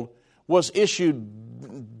world was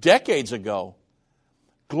issued decades ago.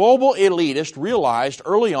 Global elitists realized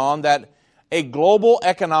early on that a global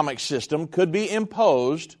economic system could be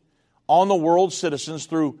imposed on the world's citizens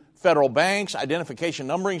through federal banks, identification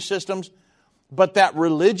numbering systems, but that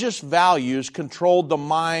religious values controlled the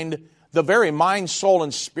mind, the very mind, soul,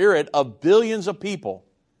 and spirit of billions of people.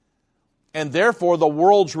 And therefore, the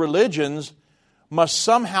world's religions must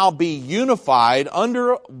somehow be unified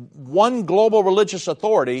under one global religious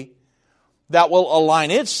authority that will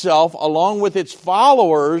align itself along with its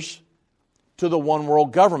followers to the one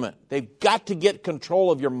world government. They've got to get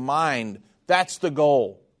control of your mind. That's the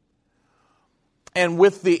goal. And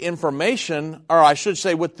with the information, or I should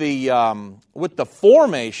say with the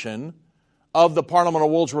formation of the Parliament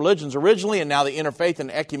of World Religions originally, and now the interfaith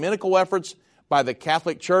and ecumenical efforts by the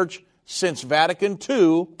Catholic Church since Vatican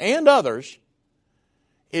II and others,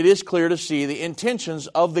 it is clear to see the intentions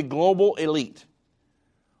of the global elite.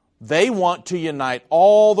 They want to unite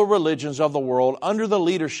all the religions of the world under the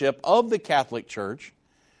leadership of the Catholic Church,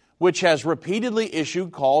 which has repeatedly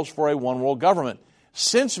issued calls for a one world government.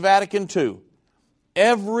 Since Vatican II,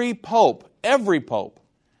 every pope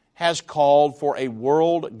has called for a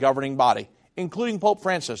world governing body, including Pope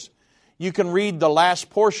Francis. You can read the last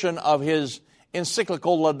portion of his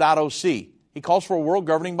encyclical Laudato Si. He calls for a world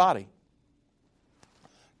governing body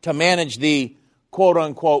to manage the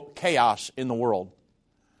quote-unquote chaos in the world.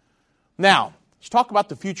 Now, let's talk about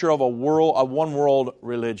the future of a one world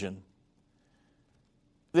religion.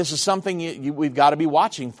 This is something we've got to be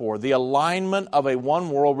watching for. The alignment of a one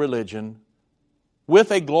world religion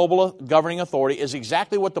with a global governing authority is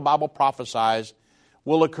exactly what the Bible prophesies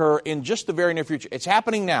will occur in just the very near future. It's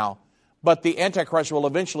happening now, but the Antichrist will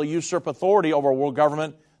eventually usurp authority over a world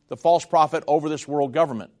government, the false prophet over this world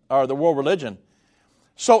government, or the world religion.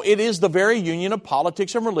 So it is the very union of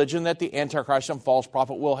politics and religion that the Antichrist and false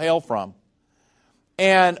prophet will hail from.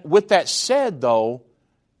 And with that said, though,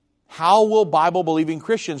 how will Bible-believing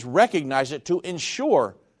Christians recognize it to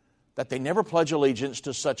ensure that they never pledge allegiance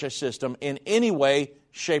to such a system in any way,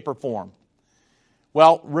 shape, or form?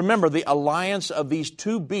 Well, remember the alliance of these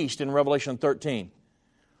two beasts in Revelation 13.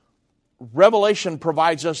 Revelation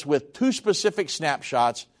provides us with two specific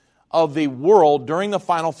snapshots of the world during the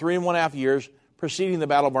final 3.5 years preceding the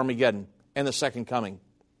Battle of Armageddon and the second coming.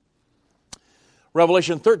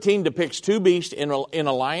 Revelation 13 depicts two beasts in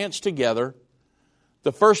alliance together.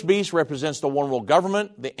 The first beast represents the one world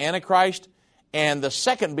government, the Antichrist, and the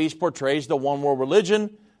second beast portrays the one world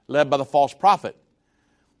religion led by the false prophet.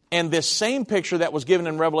 And this same picture that was given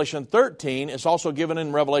in Revelation 13 is also given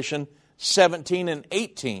in Revelation 17 and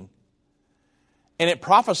 18. And it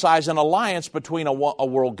prophesies an alliance between a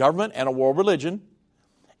world government and a world religion.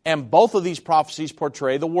 And both of these prophecies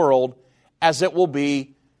portray the world as it will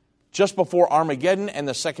be just before Armageddon and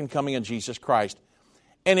the second coming of Jesus Christ.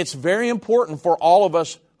 And it's very important for all of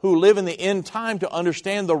us who live in the end time to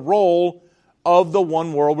understand the role of the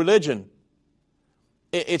one world religion.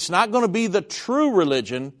 It's not going to be the true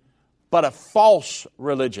religion, but a false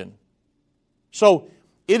religion. So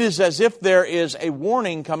it is as if there is a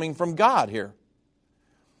warning coming from God here.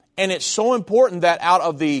 And it's so important that out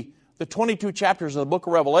of the 22 chapters of the book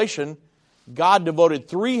of Revelation, God devoted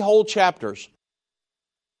 3 whole chapters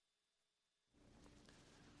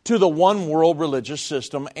to the one world religious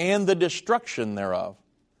system and the destruction thereof.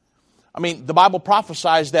 I mean, the Bible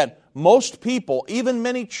prophesies that most people, even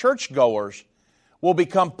many churchgoers, will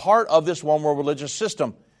become part of this one world religious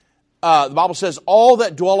system. The Bible says, all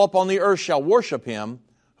that dwell upon the earth shall worship him,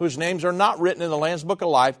 whose names are not written in the Lamb's book of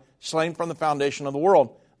life, slain from the foundation of the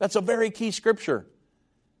world. That's a very key scripture.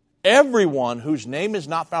 Everyone whose name is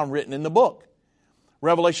not found written in the book.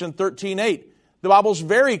 Revelation 13:8. The Bible is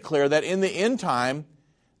very clear that in the end time,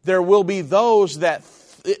 there will be those that...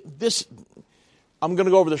 I'm going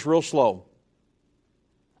to go over this real slow.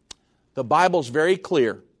 The Bible is very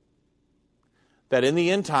clear that in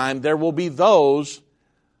the end time there will be those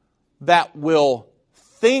that will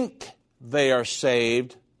think they are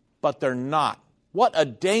saved, but they're not. What a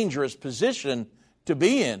dangerous position to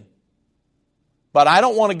be in. But I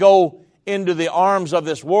don't want to go into the arms of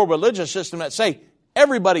this world religious system that say,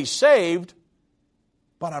 everybody's saved,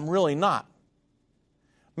 but I'm really not.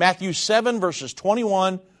 Matthew 7, verses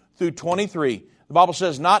 21 through 23. The Bible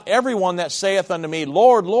says, not everyone that saith unto me,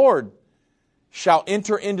 Lord, Lord, shall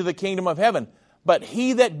enter into the kingdom of heaven, but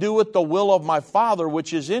he that doeth the will of my Father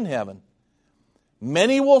which is in heaven.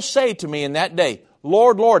 Many will say to me in that day,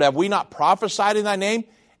 Lord, Lord, have we not prophesied in thy name,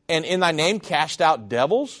 and in thy name cast out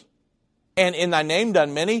devils, and in thy name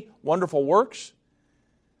done many wonderful works?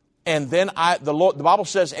 And then the Bible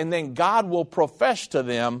says, and then God will profess to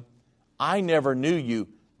them, I never knew you.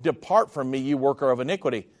 Depart from me, you worker of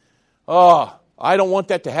iniquity. Oh, I don't want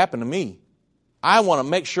that to happen to me. I want to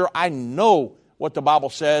make sure I know what the Bible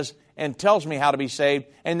says and tells me how to be saved,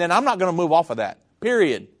 and then I'm not going to move off of that,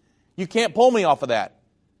 period. You can't pull me off of that.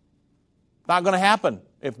 Not going to happen.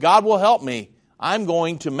 If God will help me, I'm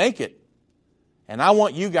going to make it. And I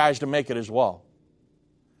want you guys to make it as well.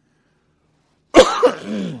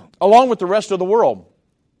 Along with the rest of the world,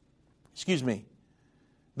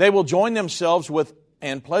 they will join themselves with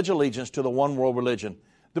and pledge allegiance to the one world religion.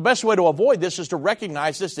 The best way to avoid this is to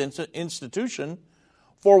recognize this institution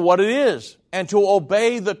for what it is and to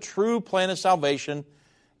obey the true plan of salvation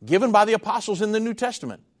given by the apostles in the New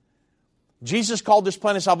Testament. Jesus called this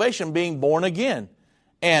plan of salvation being born again.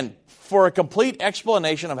 And for a complete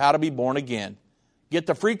explanation of how to be born again, get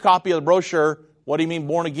the free copy of the brochure, What Do You Mean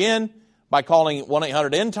Born Again? By calling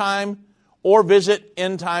 1-800-END-TIME or visit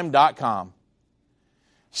endtime.com.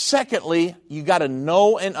 Secondly, you got to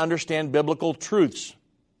know and understand biblical truths.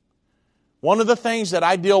 One of the things that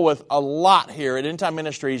I deal with a lot here at End Time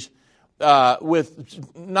Ministries, with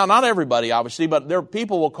not everybody obviously, but there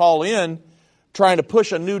people will call in trying to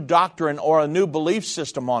push a new doctrine or a new belief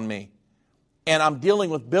system on me. And I'm dealing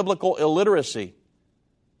with biblical illiteracy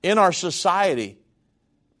in our society.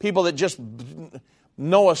 People that just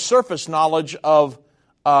know a surface knowledge of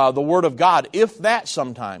the Word of God, if that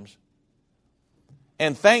sometimes.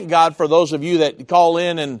 And thank God for those of you that call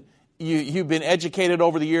in and you've been educated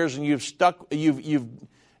over the years and you've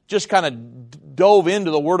just kind of dove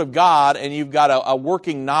into the Word of God and you've got a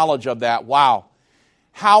working knowledge of that. Wow.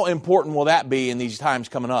 How important will that be in these times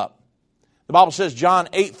coming up? The Bible says, John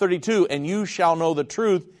 8:32, and you shall know the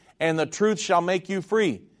truth, and the truth shall make you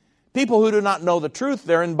free. People who do not know the truth,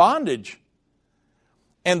 they're in bondage.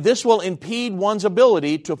 And this will impede one's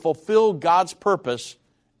ability to fulfill God's purpose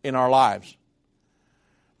in our lives.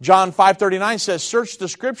 John 5:39 says, search the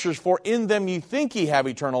Scriptures, for in them ye think ye have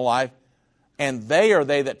eternal life, and they are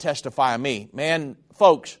they that testify of me. Man,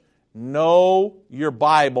 folks, know your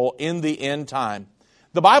Bible in the end time.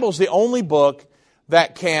 The Bible is the only book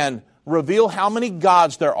that can reveal how many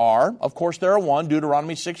gods there are. Of course, there are one,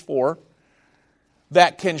 Deuteronomy 6:4.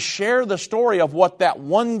 That can share the story of what that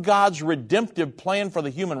one God's redemptive plan for the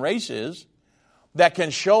human race is. That can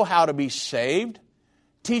show how to be saved.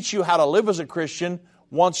 Teach you how to live as a Christian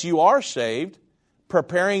once you are saved.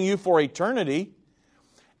 Preparing you for eternity.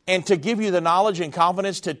 And to give you the knowledge and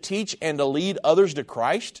confidence to teach and to lead others to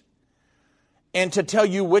Christ. And to tell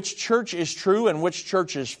you which church is true and which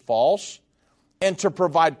church is false, and to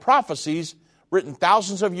provide prophecies written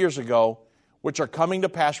thousands of years ago, which are coming to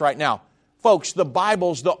pass right now. Folks, the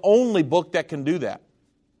Bible's the only book that can do that.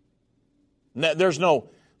 There's no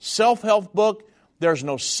self-help book. There's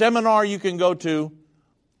no seminar you can go to.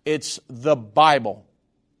 It's the Bible.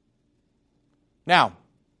 Now,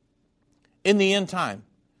 in the end time,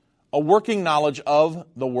 a working knowledge of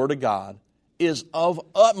the Word of God is of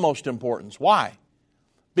utmost importance. Why?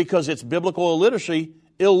 Because it's biblical illiteracy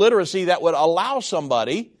that would allow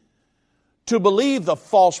somebody to believe the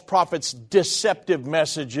false prophet's deceptive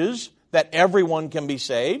messages that everyone can be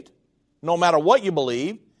saved, no matter what you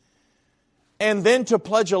believe, and then to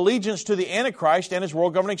pledge allegiance to the Antichrist and his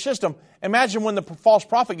world governing system. Imagine when the false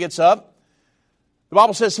prophet gets up, the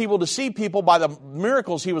Bible says he will deceive people by the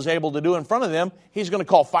miracles he was able to do in front of them. He's going to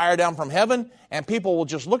call fire down from heaven, and people will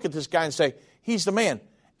just look at this guy and say, he's the man.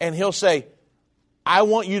 And he'll say, I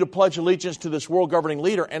want you to pledge allegiance to this world governing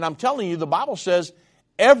leader. And I'm telling you, the Bible says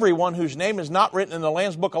everyone whose name is not written in the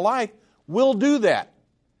Lamb's Book of Life will do that.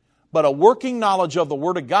 But a working knowledge of the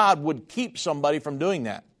Word of God would keep somebody from doing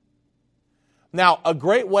that. Now, a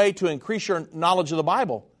great way to increase your knowledge of the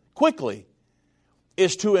Bible quickly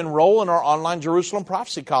is to enroll in our online Jerusalem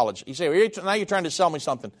Prophecy College. You say, well, now you're trying to sell me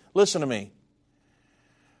something. Listen to me.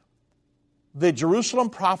 The Jerusalem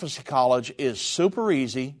Prophecy College is super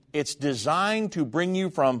easy. It's designed to bring you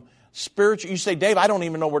from spiritual. You say, Dave, I don't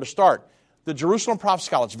even know where to start. The Jerusalem Prophecy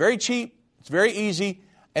College. It's very cheap. It's very easy.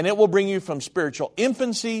 And it will bring you from spiritual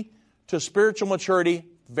infancy to spiritual maturity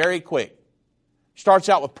very quick. Starts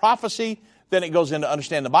out with prophecy. Then it goes into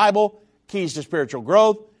understand the Bible, keys to spiritual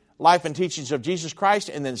growth, life and teachings of Jesus Christ,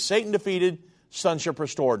 and then Satan defeated, sonship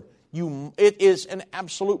restored. It is an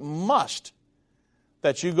absolute must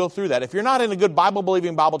that you go through that. If you're not in a good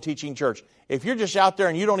Bible-believing, Bible-teaching church, if you're just out there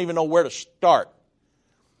and you don't even know where to start,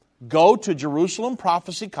 go to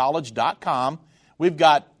JerusalemProphecyCollege.com. We've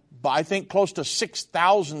got, I think, close to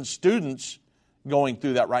 6,000 students going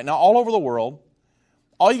through that right now, all over the world.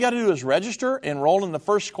 All you got to do is register, enroll in the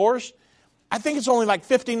first course. I think it's only like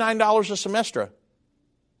 $59 a semester.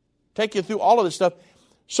 Take you through all of this stuff.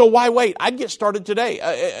 So why wait? I'd get started today.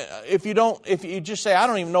 If you just say, I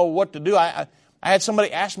don't even know what to do. I had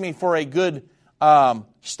somebody ask me for a good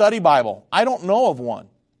study Bible. I don't know of one.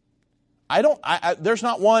 There's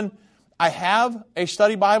not one. I have a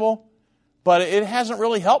study Bible, but it hasn't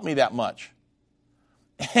really helped me that much.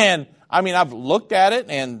 And I mean, I've looked at it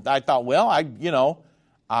and I thought, well,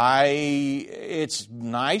 it's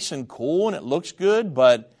nice and cool and it looks good,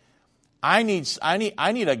 but I need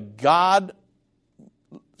a God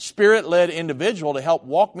Spirit-led individual to help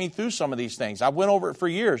walk me through some of these things. I've went over it for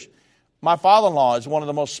years. My father-in-law is one of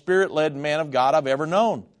the most Spirit-led men of God I've ever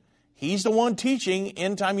known. He's the one teaching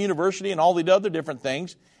End Time University and all the other different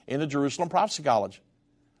things in the Jerusalem Prophecy College.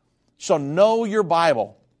 So know your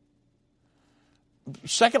Bible.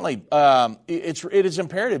 Secondly, it is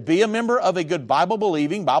imperative. Be a member of a good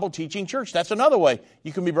Bible-believing, Bible-teaching church. That's another way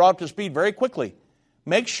you can be brought up to speed very quickly.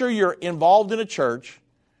 Make sure you're involved in a church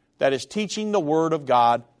that is teaching the Word of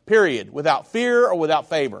God, period, without fear or without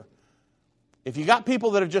favor. If you got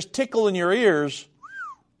people that are just tickling your ears,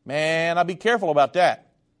 man, I'd be careful about that.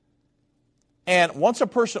 And once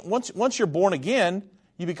you're born again,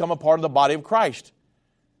 you become a part of the body of Christ.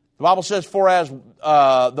 The Bible says, for as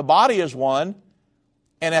the body is one,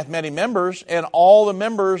 and hath many members, and all the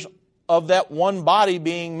members of that one body,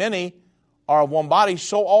 being many, are of one body,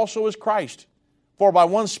 so also is Christ. For by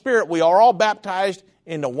one Spirit we are all baptized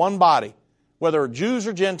into one body, whether Jews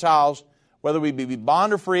or Gentiles, whether we be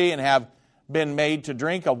bond or free, and have been made to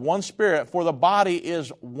drink of one Spirit, for the body is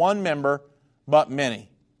one member, but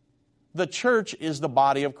many. The church is the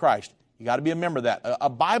body of Christ. You got to be a member of that. A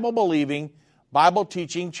Bible-believing,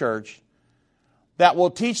 Bible-teaching church that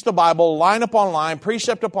will teach the Bible line upon line,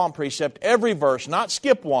 precept upon precept, every verse, not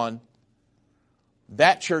skip one.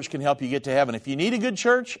 That church can help you get to heaven. If you need a good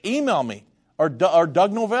church, email me or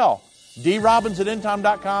Doug Norvell,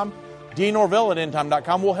 drobbins@endtime.com,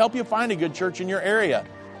 dnorvell@endtime.com. We'll help you find a good church in your area.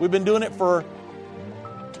 We've been doing it for,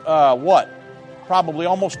 probably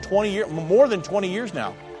almost 20 years, more than 20 years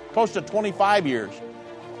now, close to 25 years.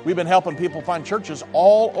 We've been helping people find churches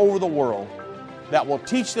all over the world that will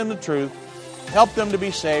teach them the truth, help them to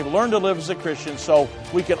be saved, learn to live as a Christian so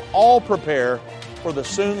we can all prepare for the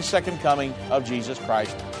soon second coming of Jesus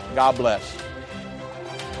Christ. God bless.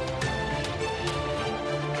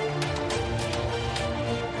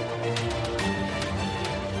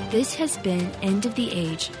 This has been End of the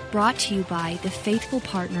Age, brought to you by the faithful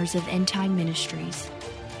partners of End Time Ministries.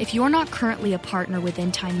 If you're not currently a partner with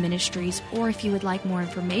End Time Ministries, or if you would like more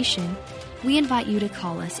information, we invite you to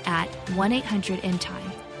call us at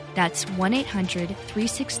 1-800-END-TIME. That's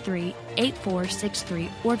 1-800-363-8463,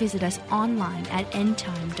 or visit us online at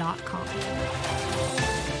endtime.com.